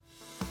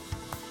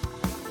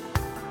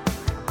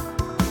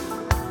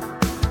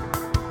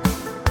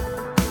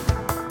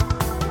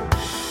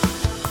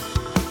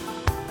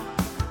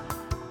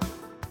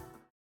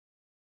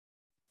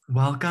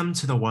Welcome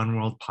to the One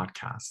World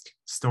podcast,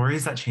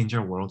 stories that change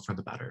our world for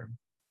the better.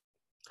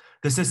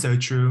 This is so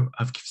true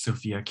of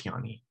Sophia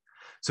Kiani.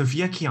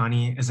 Sophia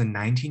Kiani is a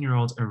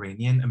 19-year-old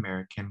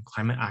Iranian-American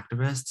climate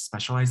activist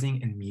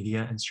specializing in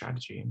media and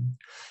strategy.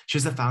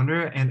 She's the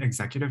founder and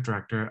executive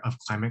director of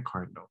Climate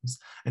Cardinals,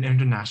 an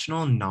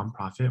international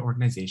nonprofit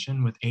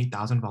organization with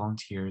 8,000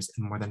 volunteers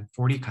in more than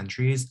 40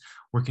 countries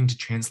working to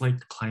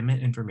translate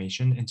climate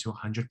information into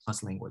 100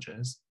 plus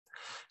languages.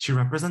 She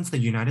represents the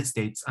United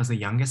States as the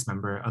youngest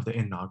member of the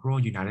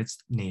inaugural United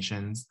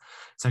Nations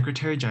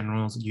Secretary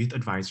General's Youth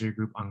Advisory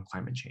Group on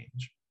Climate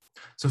Change.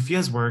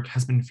 Sophia's work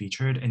has been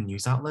featured in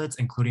news outlets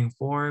including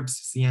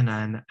Forbes,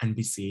 CNN,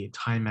 NBC,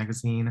 Time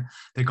Magazine,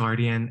 The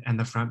Guardian, and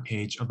the front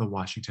page of the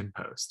Washington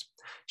Post.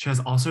 She has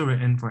also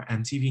written for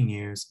MTV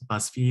News,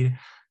 BuzzFeed,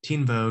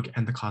 Teen Vogue,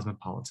 and The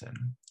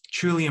Cosmopolitan.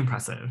 Truly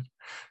impressive.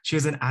 She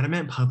is an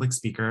adamant public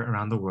speaker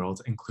around the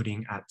world,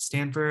 including at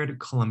Stanford,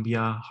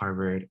 Columbia,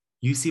 Harvard,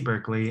 UC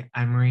Berkeley,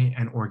 Emory,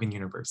 and Oregon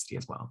University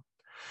as well.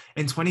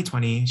 In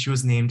 2020, she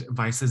was named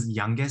Vice's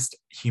Youngest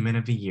Human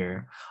of the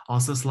Year,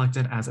 also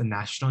selected as a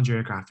National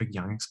Geographic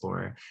Young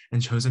Explorer,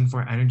 and chosen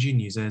for Energy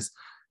News'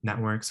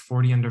 Network's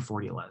 40 Under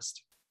 40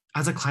 list.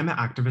 As a climate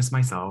activist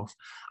myself,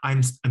 I'm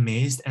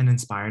amazed and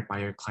inspired by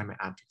your climate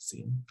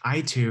advocacy.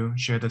 I too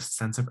share the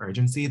sense of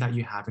urgency that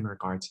you have in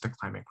regard to the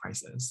climate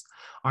crisis.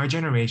 Our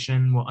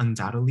generation will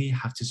undoubtedly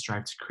have to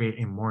strive to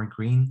create a more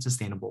green,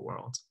 sustainable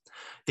world.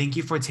 Thank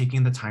you for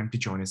taking the time to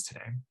join us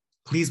today.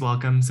 Please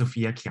welcome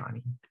Sophia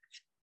Kiani.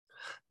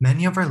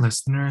 Many of our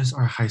listeners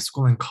are high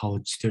school and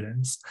college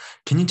students.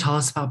 Can you tell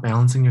us about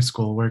balancing your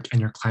schoolwork and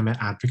your climate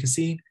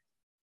advocacy?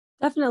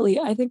 Definitely.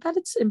 I think that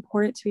it's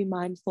important to be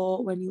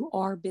mindful when you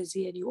are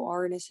busy and you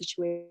are in a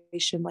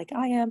situation like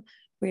I am,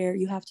 where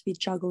you have to be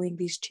juggling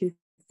these two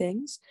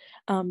things,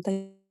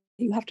 that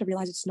you have to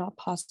realize it's not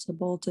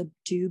possible to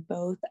do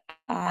both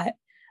at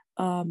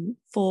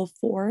full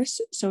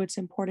force. So it's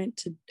important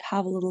to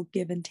have a little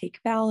give and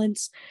take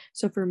balance.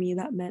 So for me,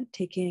 that meant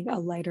taking a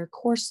lighter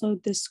course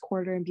load this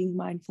quarter and being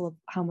mindful of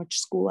how much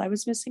school I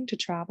was missing to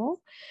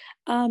travel.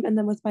 And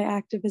then with my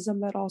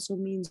activism, that also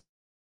means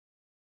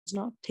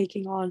not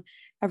taking on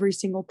every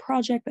single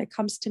project that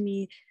comes to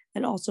me,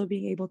 and also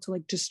being able to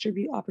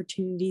distribute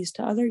opportunities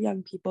to other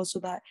young people so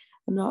that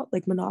I'm not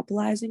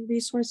monopolizing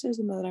resources,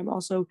 and that I'm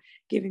also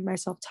giving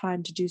myself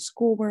time to do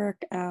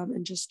schoolwork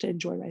and just to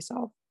enjoy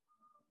myself.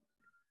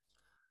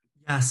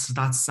 Yes,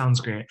 that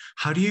sounds great.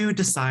 How do you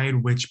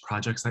decide which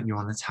projects that you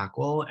want to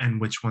tackle and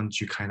which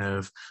ones you kind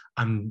of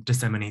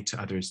disseminate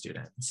to other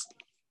students?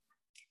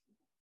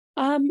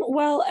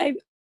 Well,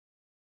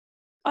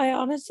 I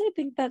honestly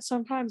think that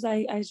sometimes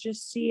I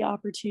just see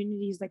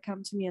opportunities that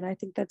come to me, and I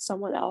think that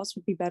someone else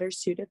would be better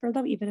suited for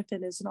them, even if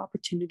it is an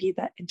opportunity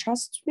that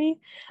interests me.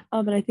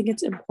 And I think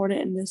it's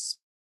important in this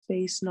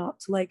space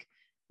not to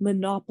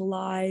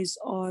monopolize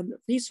on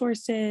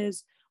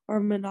resources or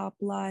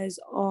monopolize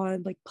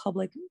on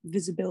public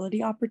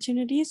visibility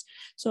opportunities.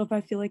 So if I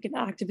feel like an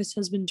activist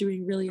has been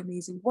doing really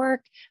amazing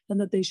work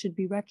and that they should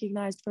be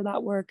recognized for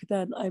that work,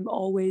 then I'm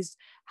always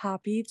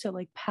happy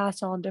to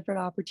pass on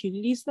different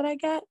opportunities that I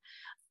get.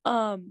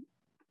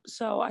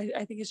 So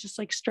I think it's just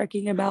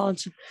striking a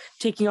balance of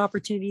taking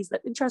opportunities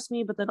that interest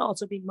me, but then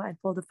also being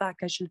mindful of the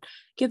fact I should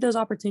give those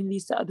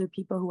opportunities to other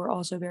people who are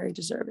also very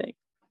deserving.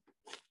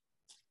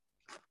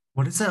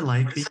 What is it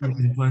like being an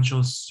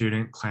influential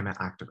student climate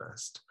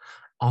activist?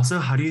 Also,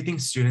 how do you think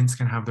students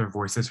can have their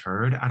voices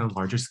heard at a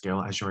larger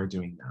scale as you are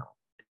doing now?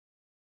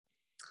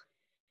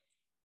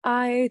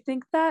 I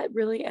think that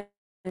really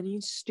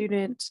any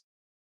student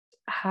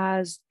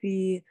has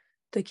the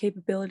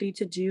capability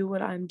to do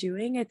what I'm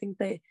doing. I think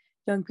that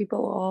young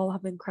people all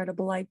have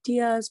incredible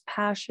ideas,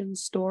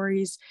 passions,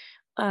 stories.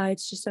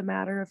 It's just a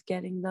matter of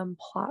getting them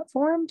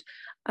platformed.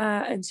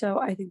 And so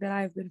I think that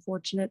I've been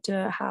fortunate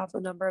to have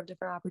a number of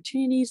different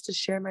opportunities to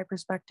share my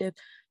perspective,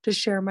 to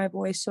share my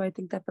voice. So I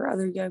think that for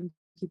other young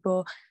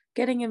people,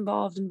 getting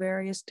involved in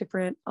various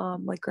different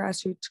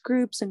grassroots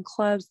groups and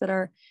clubs that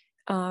are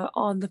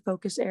on the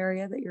focus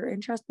area that you're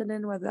interested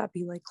in, whether that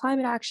be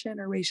climate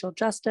action or racial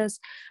justice.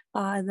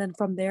 And then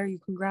from there, you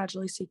can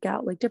gradually seek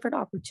out different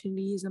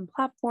opportunities and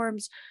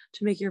platforms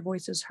to make your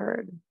voices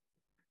heard.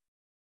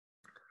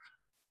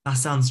 That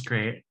sounds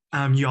great.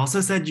 You also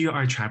said you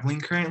are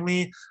traveling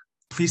currently.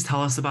 Please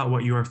tell us about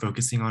what you are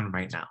focusing on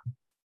right now.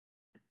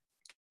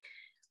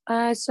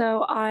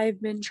 So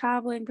I've been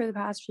traveling for the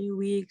past few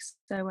weeks.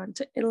 I went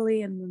to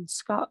Italy and then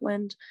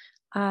Scotland.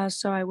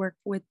 So I work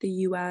with the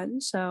UN.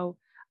 So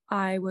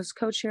I was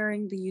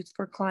co-chairing the Youth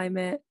for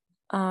Climate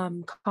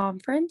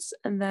conference.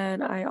 And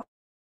then I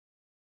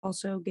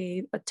also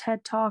gave a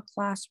TED Talk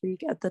last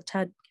week at the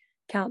TED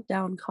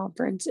Countdown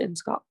conference in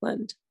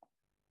Scotland.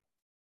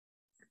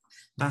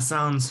 That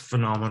sounds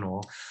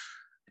phenomenal.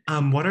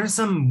 What are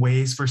some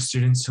ways for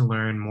students to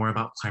learn more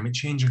about climate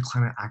change and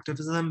climate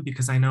activism?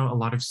 Because I know a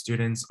lot of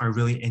students are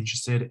really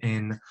interested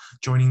in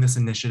joining this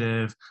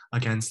initiative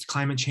against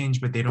climate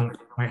change, but they don't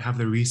quite have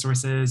the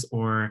resources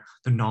or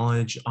the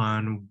knowledge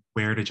on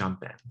where to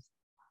jump in.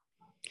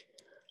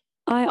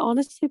 I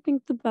honestly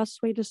think the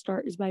best way to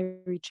start is by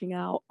reaching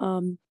out.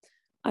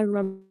 I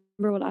remember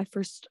when I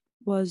first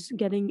was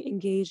getting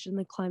engaged in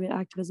the climate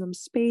activism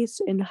space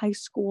in high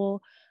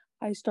school,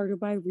 I started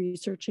by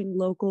researching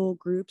local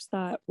groups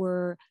that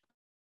were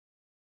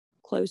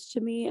close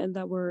to me and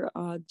that were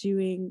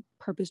doing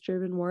purpose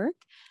driven work.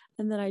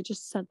 And then I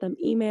just sent them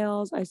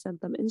emails, I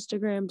sent them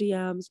Instagram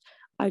DMs.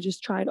 I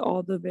just tried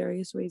all the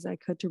various ways I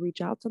could to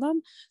reach out to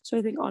them. So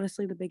I think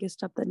honestly, the biggest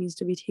step that needs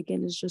to be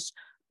taken is just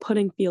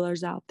putting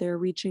feelers out there,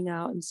 reaching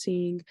out and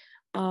seeing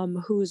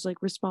who's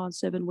like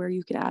responsive and where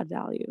you could add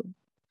value.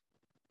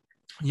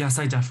 Yes,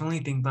 I definitely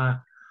think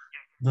that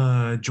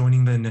the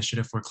joining the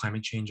initiative for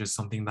climate change is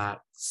something that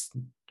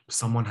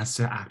someone has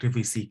to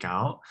actively seek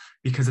out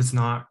because it's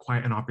not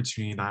quite an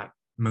opportunity that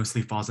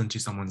mostly falls into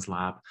someone's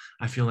lap.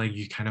 I feel like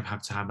you kind of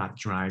have to have that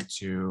drive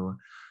to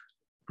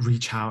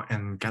reach out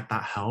and get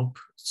that help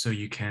so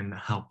you can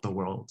help the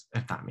world,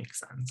 if that makes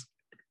sense.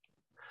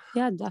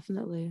 Yeah,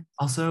 definitely.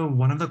 Also,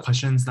 one of the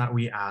questions that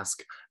we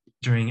ask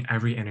during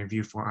every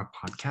interview for our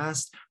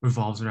podcast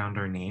revolves around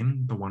our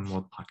name, the One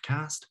World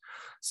Podcast.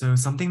 So,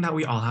 something that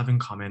we all have in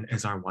common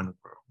is our one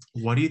world.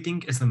 What do you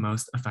think is the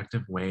most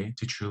effective way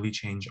to truly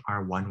change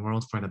our one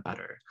world for the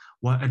better?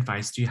 What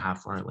advice do you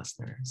have for our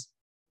listeners?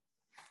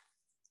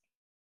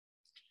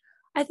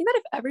 I think that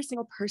if every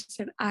single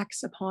person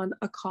acts upon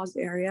a cause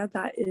area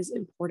that is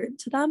important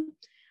to them,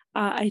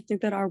 I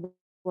think that our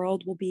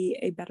world will be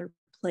a better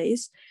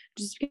place.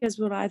 Just because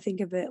when I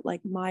think of it,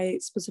 like my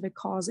specific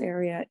cause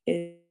area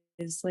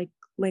is like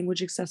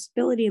language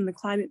accessibility and the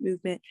climate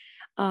movement,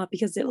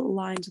 because it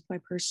aligns with my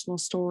personal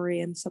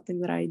story and something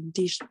that I'm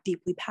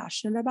deeply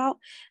passionate about.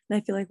 And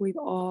I feel like we've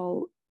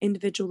all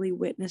individually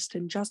witnessed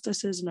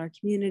injustices in our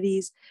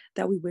communities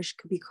that we wish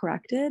could be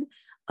corrected.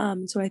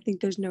 So I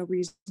think there's no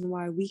reason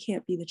why we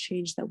can't be the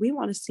change that we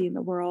want to see in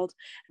the world.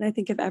 And I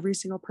think if every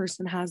single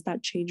person has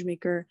that change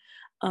maker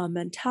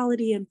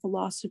mentality and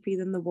philosophy,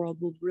 then the world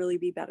will really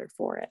be better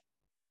for it.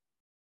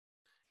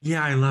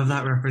 Yeah, I love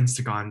that reference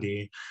to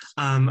Gandhi.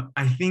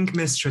 I think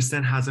Miss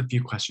Tristan has a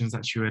few questions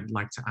that she would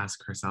like to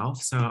ask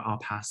herself, so I'll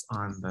pass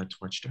on the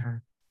torch to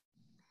her.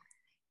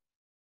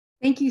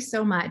 Thank you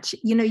so much.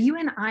 You know, you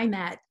and I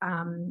met.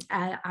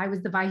 I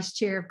was the vice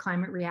chair of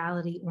Climate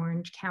Reality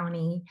Orange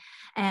County,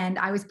 and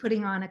I was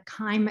putting on a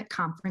climate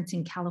conference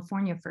in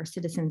California for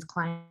Citizens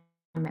Climate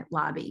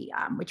Lobby,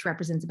 which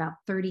represents about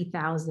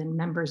 30,000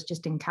 members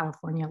just in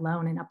California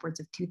alone and upwards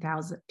of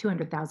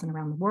 200,000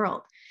 around the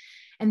world.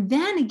 And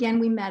then again,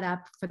 we met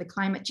up for the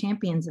Climate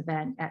Champions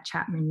event at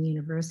Chapman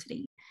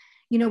University.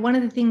 You know, one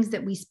of the things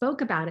that we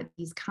spoke about at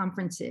these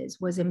conferences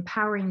was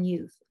empowering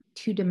youth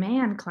to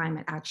demand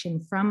climate action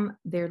from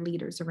their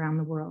leaders around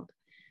the world.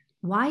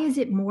 Why is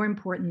it more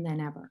important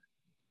than ever?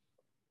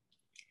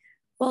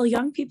 Well,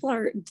 young people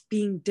are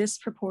being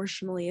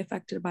disproportionately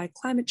affected by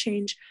climate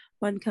change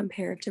when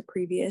compared to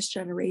previous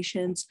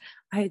generations.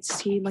 I had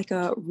seen like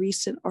a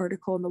recent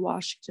article in the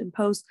Washington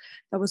Post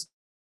that was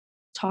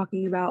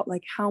talking about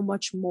like how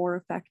much more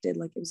affected,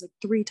 like it was like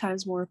 3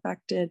 times more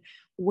affected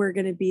we're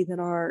going to be than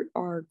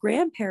our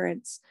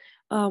grandparents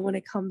when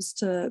it comes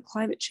to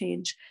climate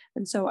change.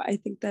 And so I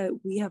think that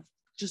we have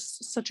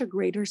just such a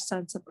greater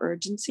sense of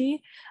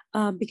urgency,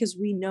 because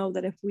we know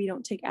that if we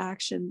don't take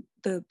action,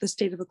 the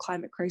state of the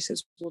climate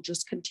crisis will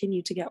just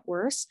continue to get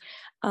worse.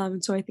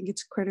 And so I think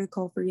it's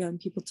critical for young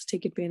people to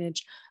take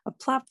advantage of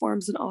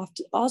platforms and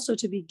also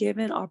to be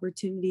given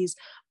opportunities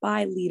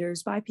by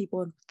leaders, by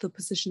people in the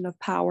position of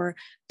power,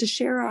 to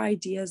share our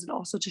ideas and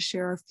also to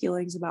share our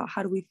feelings about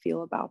how do we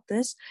feel about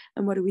this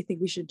and what do we think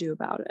we should do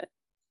about it.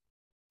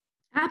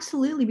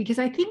 Absolutely, because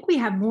I think we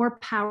have more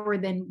power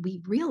than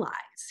we realize.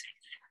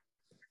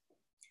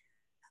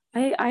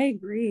 I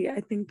agree.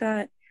 I think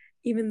that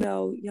even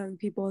though young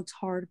people, it's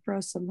hard for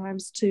us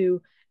sometimes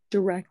to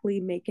directly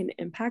make an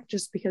impact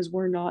just because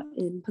we're not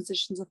in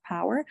positions of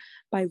power,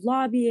 by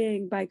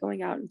lobbying, by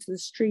going out into the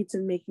streets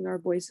and making our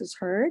voices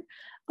heard.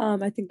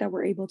 I think that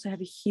we're able to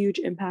have a huge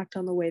impact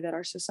on the way that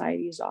our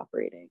society is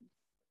operating.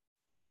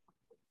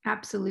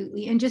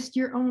 Absolutely. And just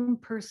your own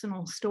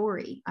personal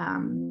story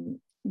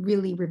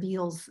really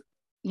reveals,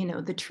 you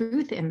know, the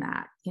truth in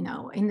that. You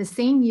know, in the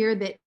same year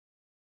that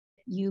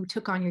you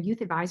took on your youth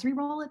advisory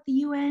role at the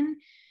UN,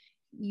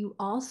 you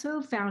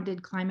also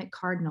founded Climate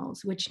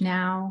Cardinals, which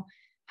now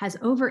has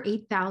over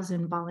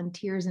 8,000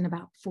 volunteers in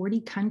about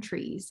 40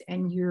 countries,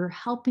 and you're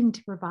helping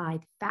to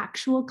provide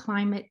factual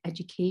climate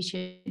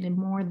education in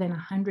more than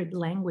 100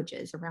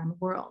 languages around the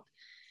world.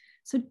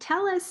 So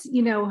tell us,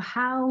 you know,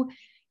 how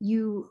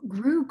you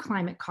grew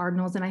Climate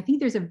Cardinals, and I think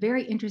there's a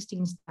very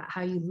interesting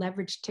how you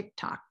leverage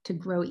TikTok to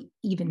grow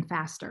even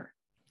faster.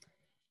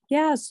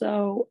 Yeah,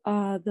 so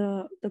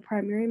the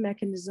primary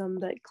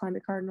mechanism that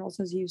Climate Cardinals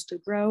has used to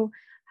grow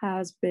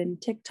has been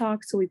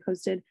TikTok. So we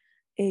posted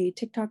a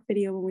TikTok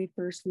video when we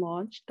first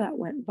launched that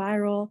went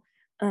viral,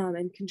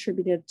 and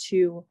contributed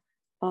to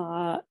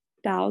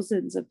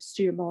thousands of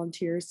student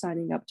volunteers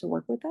signing up to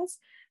work with us.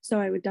 So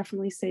I would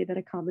definitely say that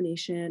a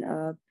combination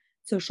of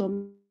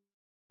social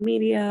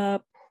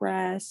media,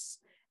 press,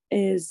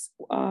 is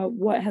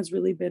what has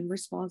really been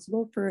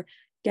responsible for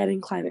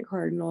getting Climate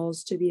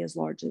Cardinals to be as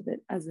large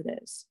as it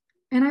is.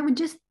 And I would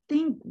just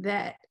think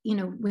that,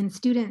 when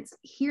students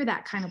hear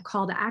that kind of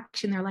call to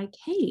action, they're like,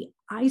 hey,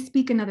 I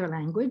speak another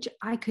language.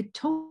 I could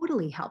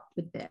totally help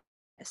with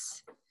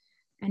this.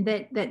 And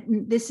that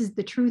this is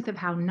the truth of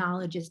how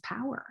knowledge is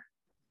power.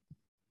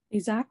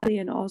 Exactly.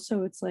 And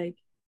also it's like,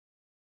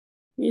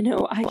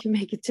 I can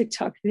make a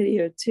TikTok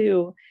video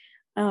too.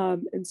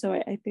 And so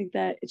I think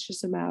that it's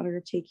just a matter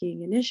of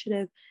taking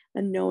initiative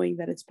and knowing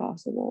that it's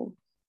possible.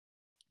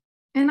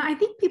 And I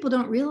think people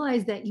don't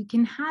realize that you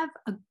can have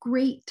a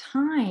great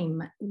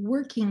time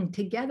working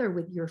together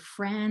with your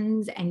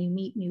friends, and you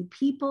meet new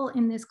people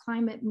in this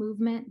climate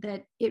movement,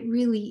 that it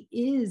really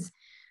is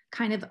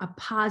kind of a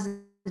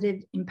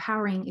positive,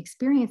 empowering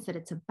experience, that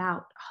it's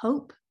about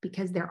hope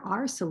because there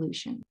are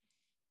solutions.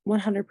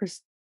 100%.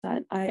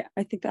 I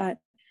think that,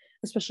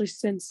 especially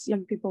since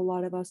young people, a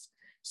lot of us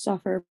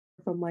suffer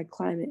from like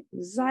climate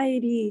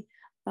anxiety,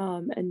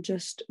 and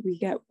just we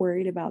get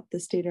worried about the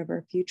state of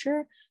our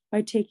future,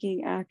 by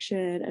taking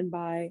action and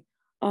by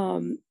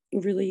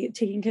really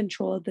taking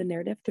control of the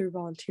narrative through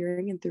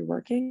volunteering and through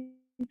working,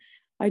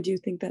 I do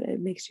think that it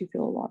makes you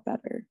feel a lot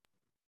better.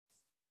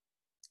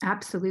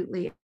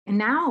 Absolutely. And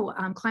now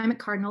Climate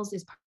Cardinals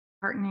is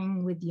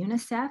partnering with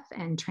UNICEF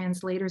and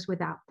Translators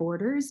Without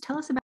Borders. Tell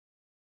us about.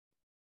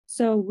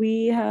 So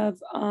we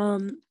have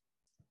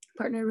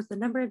partnered with a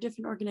number of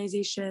different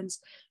organizations,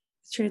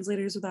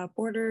 Translators Without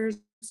Borders.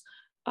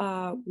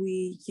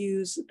 We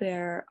use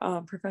their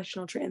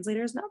professional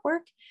translators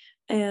network,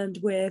 and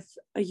with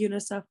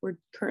UNICEF, we're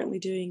currently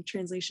doing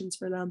translations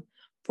for them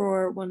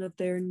for one of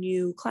their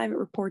new climate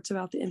reports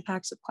about the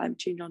impacts of climate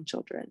change on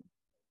children.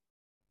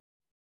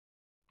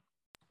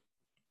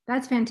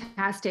 That's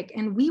fantastic.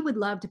 And we would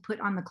love to put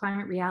on the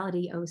Climate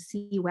Reality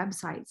OC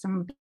website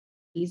some of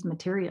these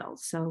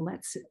materials. So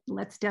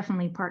let's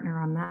definitely partner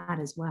on that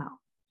as well.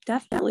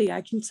 Definitely,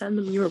 I can send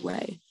them your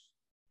way.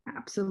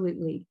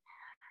 Absolutely.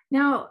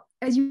 Now,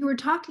 as you were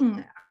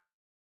talking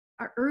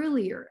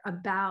earlier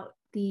about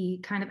the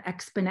kind of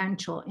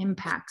exponential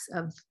impacts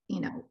of,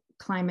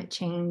 climate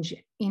change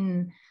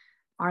in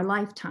our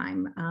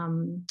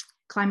lifetime,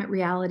 Climate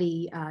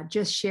Reality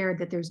just shared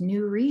that there's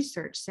new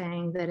research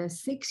saying that a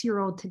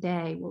 6-year-old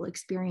today will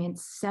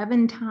experience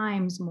 7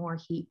 times more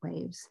heat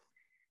waves,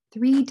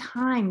 3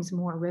 times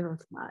more river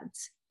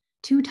floods,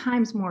 2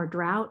 times more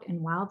drought and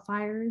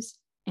wildfires,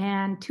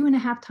 and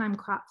 2.5 times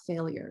crop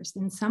failures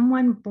than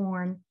someone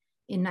born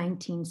in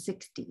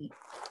 1960.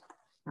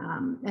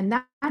 And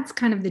that's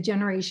kind of the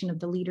generation of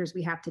the leaders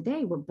we have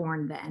today were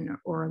born then,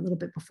 or a little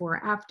bit before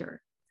or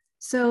after.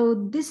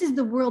 So this is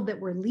the world that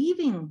we're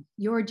leaving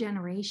your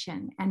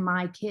generation and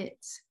my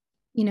kids.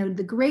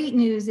 The great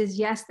news is,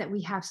 yes, that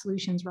we have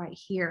solutions right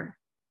here.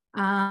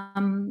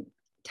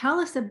 Tell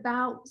us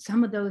about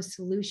some of those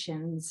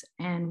solutions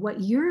and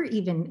what you're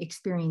even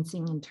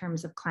experiencing in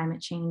terms of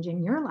climate change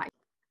in your life.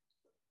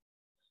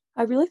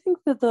 I really think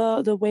that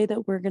the way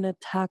that we're going to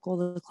tackle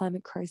the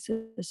climate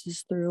crisis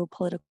is through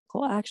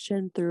political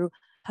action, through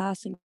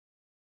passing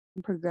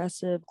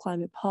progressive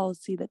climate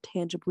policy that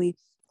tangibly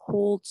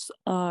holds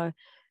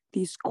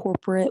these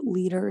corporate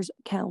leaders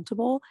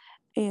accountable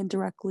and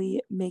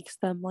directly makes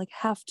them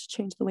have to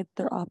change the way that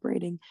they're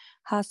operating,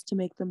 has to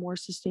make them more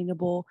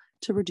sustainable,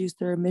 to reduce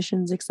their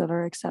emissions, et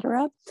cetera, et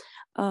cetera.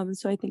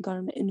 So I think on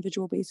an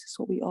individual basis,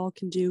 what we all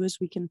can do is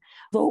we can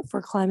vote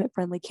for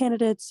climate-friendly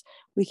candidates.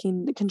 We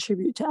can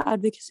contribute to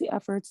advocacy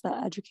efforts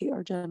that educate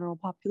our general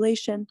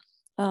population,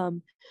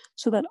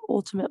 so that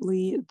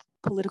ultimately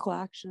political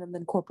action and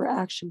then corporate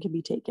action can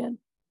be taken.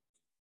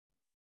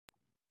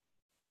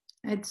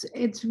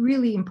 It's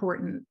really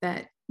important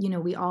that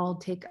we all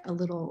take a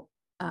little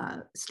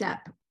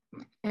step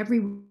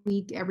every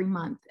week, every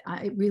month.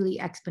 It really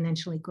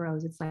exponentially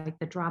grows. It's like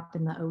the drop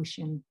in the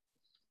ocean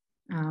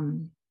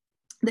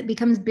that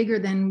becomes bigger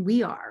than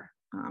we are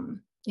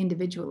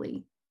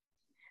individually.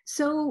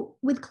 So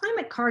with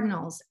Climate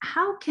Cardinals,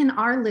 how can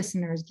our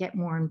listeners get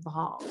more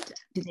involved?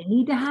 Do they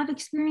need to have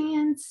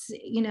experience?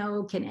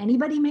 Can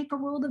anybody make a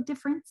world of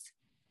difference?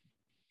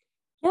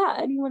 Yeah,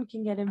 anyone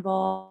can get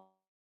involved.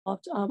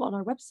 On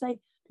our website,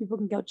 people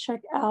can go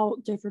check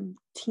out different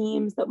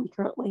teams that we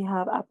currently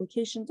have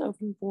applications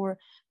open for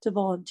to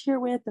volunteer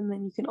with, and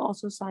then you can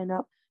also sign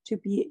up to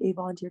be a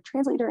volunteer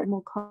translator, and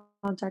we'll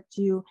contact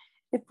you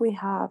if we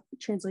have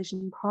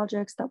translation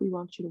projects that we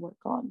want you to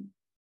work on.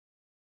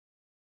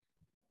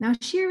 Now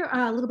share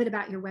a little bit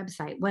about your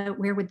website.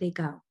 Where would they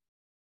go?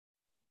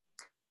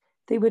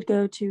 They would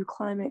go to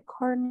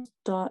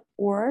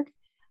climatecardinals.org,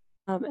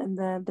 and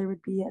then there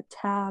would be a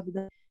tab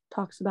that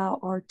talks about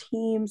our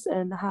teams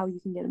and how you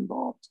can get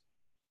involved.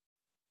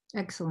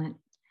 Excellent.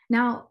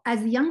 Now,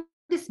 as the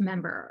youngest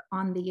member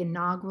on the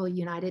inaugural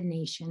United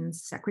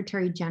Nations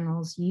Secretary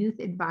General's Youth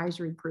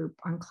Advisory Group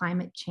on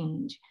Climate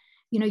Change,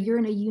 you're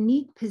in a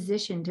unique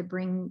position to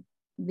bring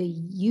the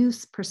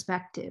youth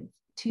perspective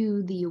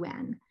to the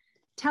UN.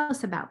 Tell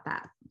us about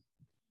that.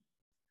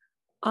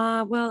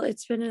 Well,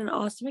 it's been an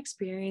awesome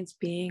experience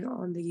being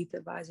on the Youth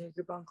Advisory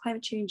Group on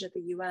Climate Change at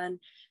the UN,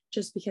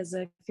 just because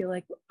I feel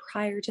like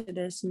prior to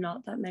this,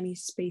 not that many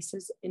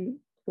spaces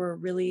were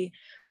really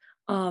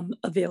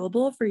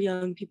available for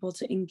young people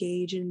to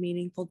engage in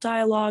meaningful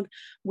dialogue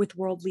with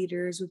world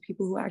leaders, with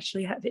people who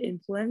actually have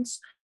influence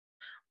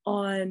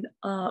on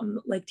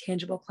like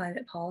tangible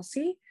climate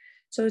policy.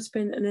 So it's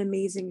been an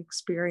amazing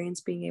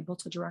experience being able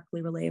to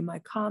directly relay my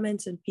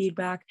comments and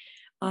feedback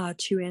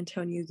to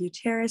Antonio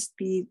Guterres,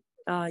 the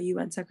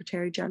UN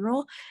Secretary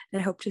General,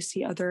 and I hope to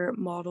see other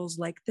models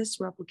like this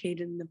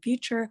replicated in the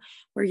future,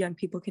 where young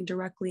people can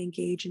directly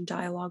engage in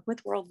dialogue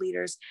with world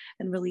leaders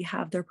and really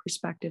have their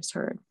perspectives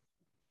heard.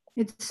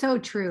 It's so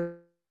true.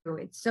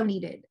 It's so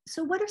needed.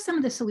 So what are some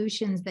of the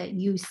solutions that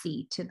you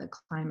see to the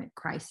climate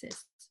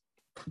crisis?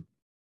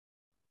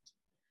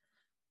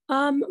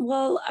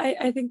 Well,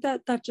 I think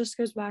that just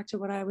goes back to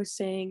what I was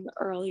saying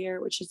earlier,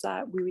 which is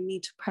that we would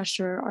need to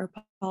pressure our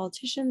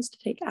politicians to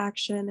take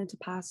action and to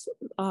pass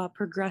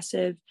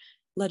progressive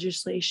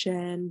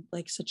legislation,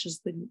 like such as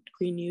the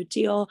Green New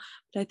Deal.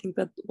 But I think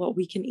that what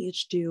we can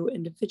each do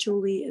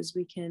individually is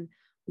we can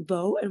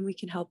vote, and we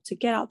can help to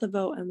get out the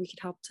vote, and we can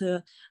help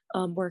to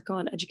work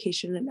on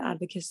education and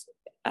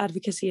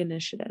advocacy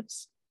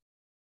initiatives.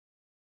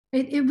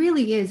 It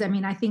really is. I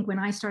mean, I think when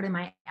I started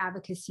my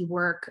advocacy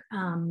work,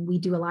 we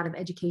do a lot of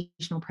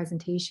educational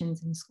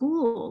presentations in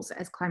schools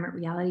as climate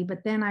reality,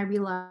 but then I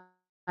realized,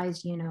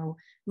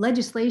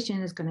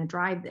 legislation is going to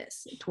drive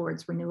this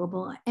towards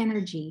renewable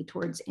energy,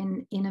 towards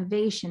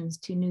innovations,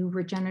 to new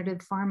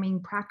regenerative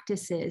farming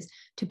practices,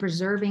 to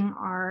preserving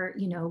our,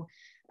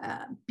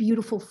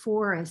 beautiful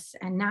forests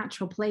and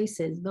natural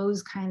places,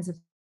 those kinds of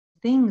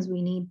things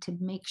we need to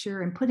make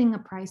sure, and putting a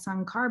price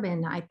on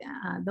carbon.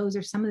 Those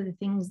are some of the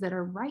things that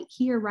are right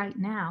here, right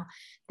now,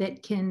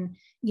 that can,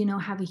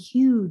 have a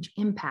huge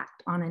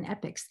impact on an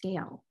epic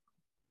scale.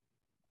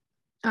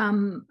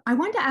 I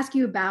wanted to ask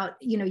you about,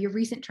 your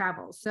recent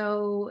travels.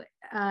 So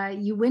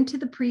you went to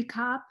the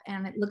pre-COP,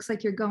 and it looks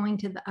like you're going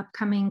to the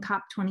upcoming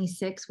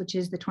COP26, which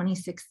is the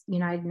 26th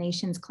United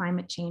Nations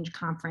Climate Change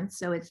Conference.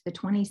 So it's the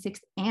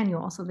 26th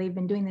annual. So they've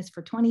been doing this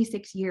for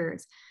 26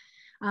 years.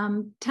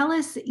 Tell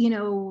us,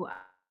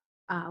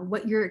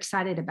 what you're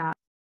excited about.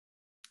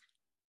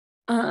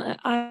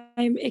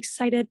 I'm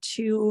excited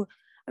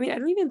I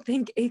don't even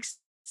think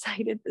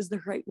excited is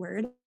the right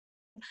word,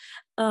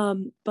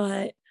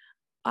 but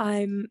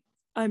I'm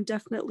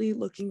definitely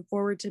looking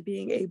forward to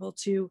being able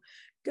to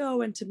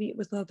go and to meet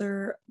with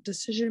other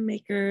decision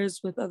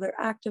makers, with other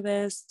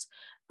activists,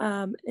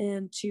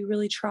 and to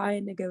really try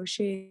and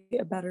negotiate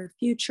a better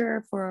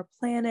future for our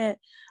planet,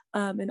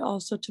 and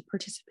also to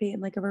participate in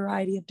like a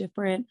variety of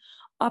different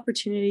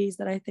opportunities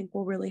that I think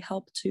will really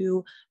help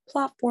to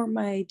platform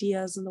my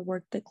ideas and the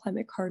work that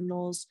Climate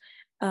Cardinals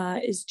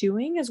is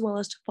doing, as well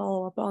as to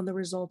follow up on the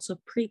results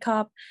of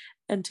pre-COP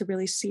and to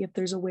really see if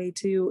there's a way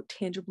to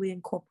tangibly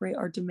incorporate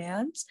our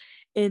demands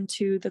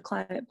into the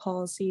climate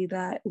policy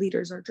that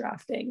leaders are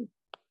drafting.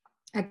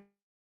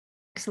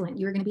 Excellent.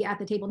 You're going to be at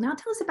the table. Now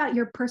tell us about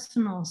your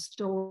personal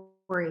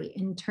story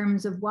in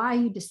terms of why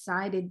you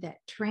decided that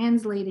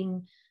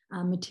translating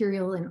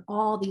material in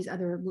all these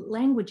other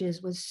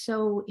languages was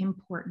so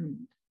important.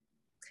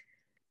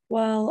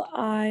 Well,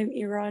 I'm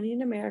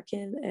Iranian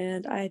American,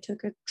 and I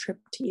took a trip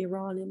to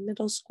Iran in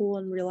middle school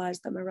and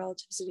realized that my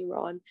relatives in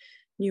Iran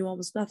knew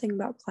almost nothing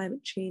about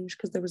climate change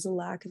because there was a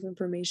lack of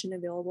information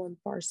available in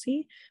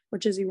Farsi,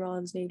 which is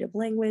Iran's native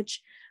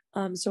language.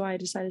 So I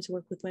decided to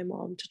work with my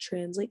mom to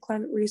translate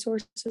climate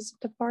resources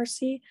to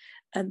Farsi,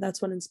 and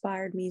that's what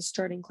inspired me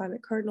starting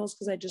Climate Cardinals,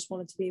 because I just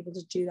wanted to be able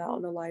to do that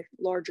on a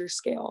larger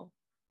scale.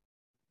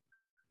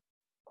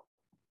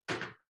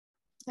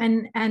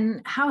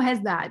 And how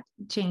has that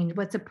changed?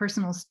 What's a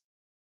personal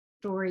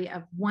story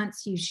of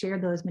once you share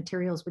those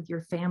materials with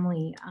your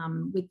family,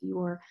 with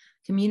your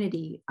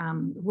community?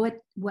 What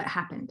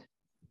happened?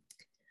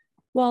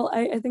 Well,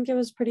 I think it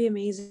was pretty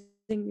amazing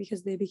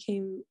because they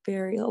became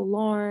very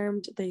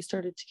alarmed. They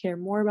started to care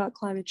more about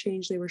climate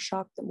change. They were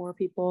shocked that more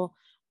people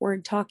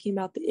weren't talking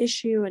about the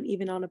issue. And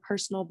even on a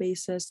personal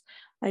basis,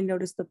 I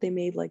noticed that they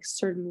made like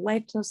certain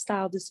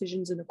lifestyle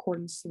decisions in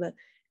accordance to the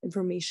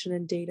information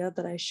and data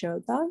that I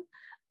showed them.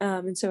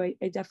 And so I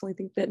definitely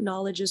think that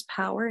knowledge is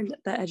power, and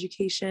that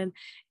education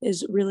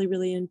is really,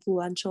 really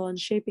influential in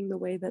shaping the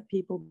way that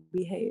people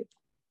behave.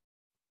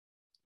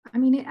 I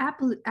mean, it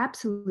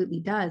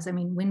absolutely does. I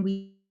mean, when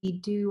we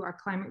do our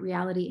climate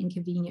reality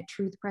inconvenient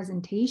truth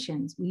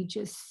presentations, we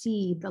just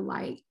see the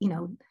light,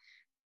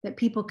 that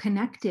people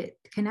connect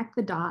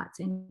the dots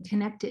and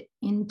connect it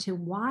into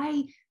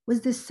why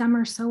was this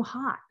summer so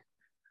hot?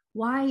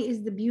 Why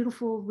is the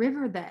beautiful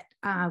river that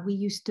we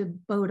used to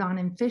boat on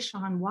and fish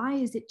on, why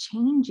is it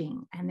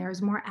changing? And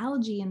there's more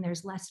algae and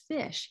there's less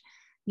fish.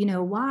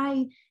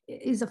 Why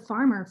is a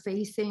farmer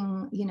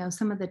facing,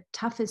 some of the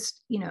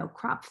toughest,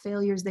 crop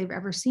failures they've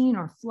ever seen,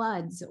 or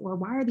floods, or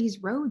why are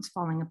these roads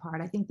falling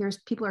apart? I think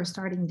people are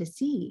starting to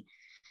see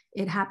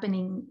it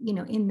happening,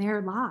 in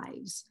their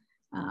lives,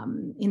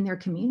 in their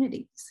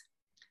communities.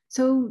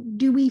 So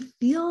do we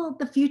feel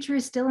the future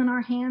is still in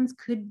our hands?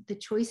 Could the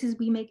choices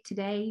we make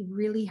today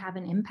really have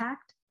an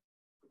impact?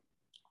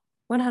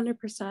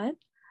 100%.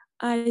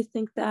 I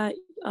think that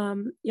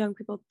young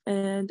people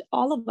and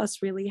all of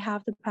us really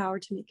have the power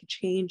to make a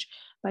change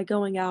by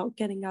going out,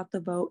 getting out the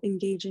vote,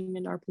 engaging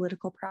in our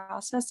political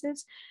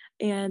processes.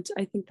 And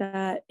I think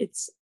that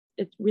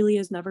it really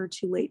is never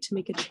too late to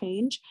make a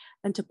change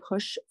and to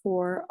push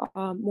for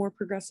more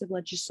progressive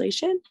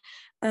legislation.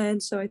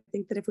 And so I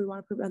think that if we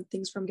want to prevent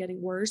things from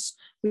getting worse,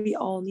 we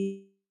all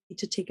need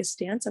to take a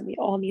stance, and we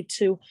all need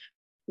to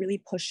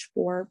really push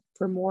for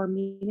more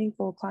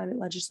meaningful climate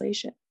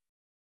legislation.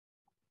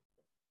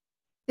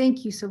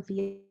 Thank you,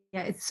 Sophia.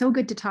 It's so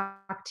good to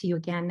talk to you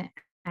again.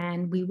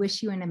 And we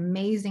wish you an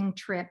amazing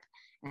trip.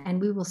 And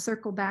we will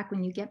circle back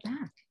when you get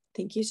back.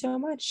 Thank you so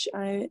much.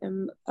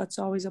 It's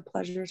always a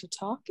pleasure to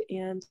talk,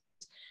 and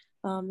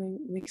I'm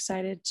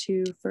excited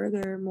to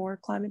further more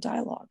climate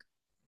dialogue.